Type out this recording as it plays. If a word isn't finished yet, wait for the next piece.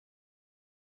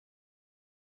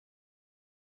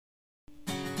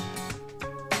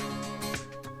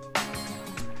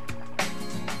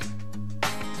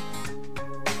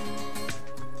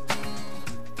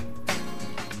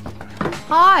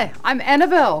Hi, I'm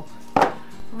Annabel.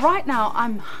 Right now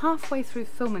I'm halfway through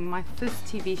filming my first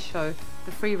TV show,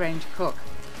 The Free Range Cook.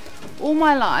 All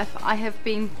my life I have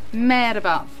been mad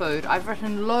about food. I've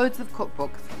written loads of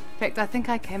cookbooks. In fact, I think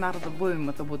I came out of the womb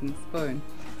with a wooden spoon.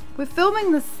 We're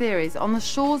filming this series on the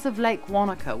shores of Lake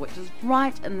Wanaka, which is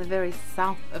right in the very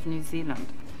south of New Zealand.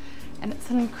 And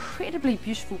it's an incredibly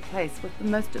beautiful place with the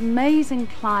most amazing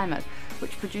climate,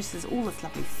 which produces all this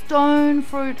lovely stone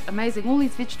fruit, amazing, all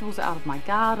these vegetables out of my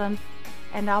garden.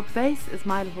 And our base is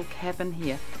my little cabin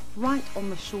here, right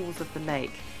on the shores of the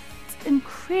lake. It's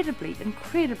incredibly,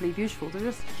 incredibly beautiful. There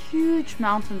are just huge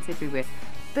mountains everywhere,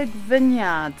 big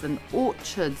vineyards and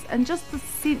orchards, and just the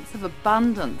sense of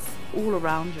abundance all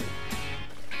around you.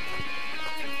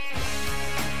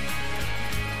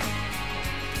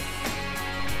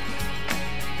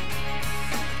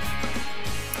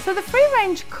 So the Free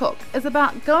Range Cook is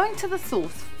about going to the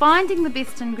source, finding the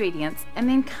best ingredients, and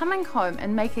then coming home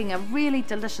and making a really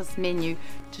delicious menu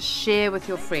to share with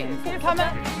your friends.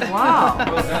 Wow.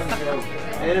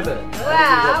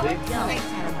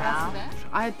 Wow.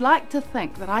 I'd like to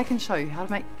think that I can show you how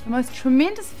to make the most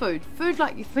tremendous food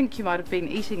like you think you might have been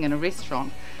eating in a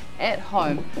restaurant, at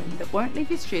home, that won't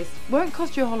leave you stressed, won't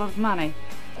cost you a whole lot of money,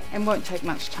 and won't take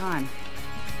much time.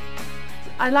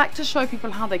 I like to show people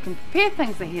how they can prepare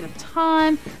things ahead of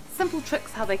time, simple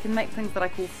tricks how they can make things that I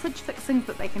call fridge fixings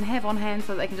that they can have on hand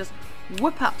so they can just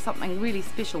whip up something really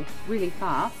special really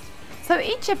fast. So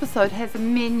each episode has a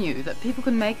menu that people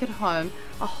can make at home,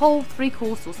 a whole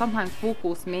 3-course or sometimes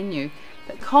 4-course menu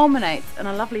that culminates in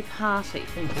a lovely party.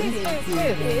 Thank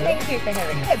you for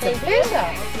having us. It's a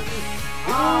pleasure.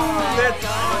 Oh, that's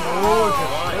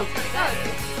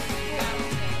gorgeous.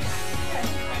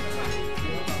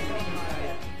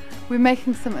 We're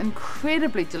making some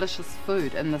incredibly delicious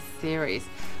food in this series.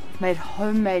 We've made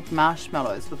homemade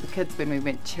marshmallows with the kids when we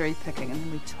went cherry picking, and then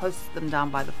we toasted them down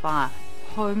by the fire.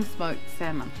 Home smoked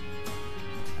salmon.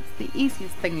 It's the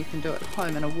easiest thing you can do at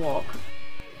home in a wok.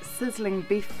 Sizzling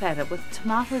beef platter with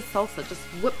tomato salsa just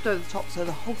whipped over the top so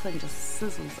the whole thing just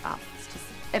sizzles up. It's just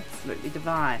absolutely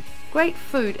divine. Great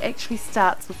food actually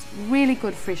starts with really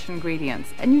good fresh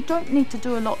ingredients, and you don't need to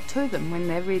do a lot to them when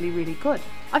they're really, really good.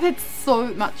 I've had so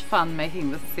much fun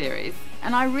making this series,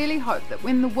 and I really hope that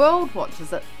when the world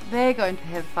watches it, they're going to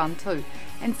have fun too,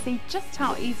 and see just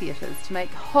how easy it is to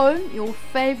make home your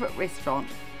favourite restaurant.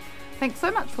 Thanks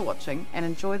so much for watching, and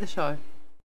enjoy the show.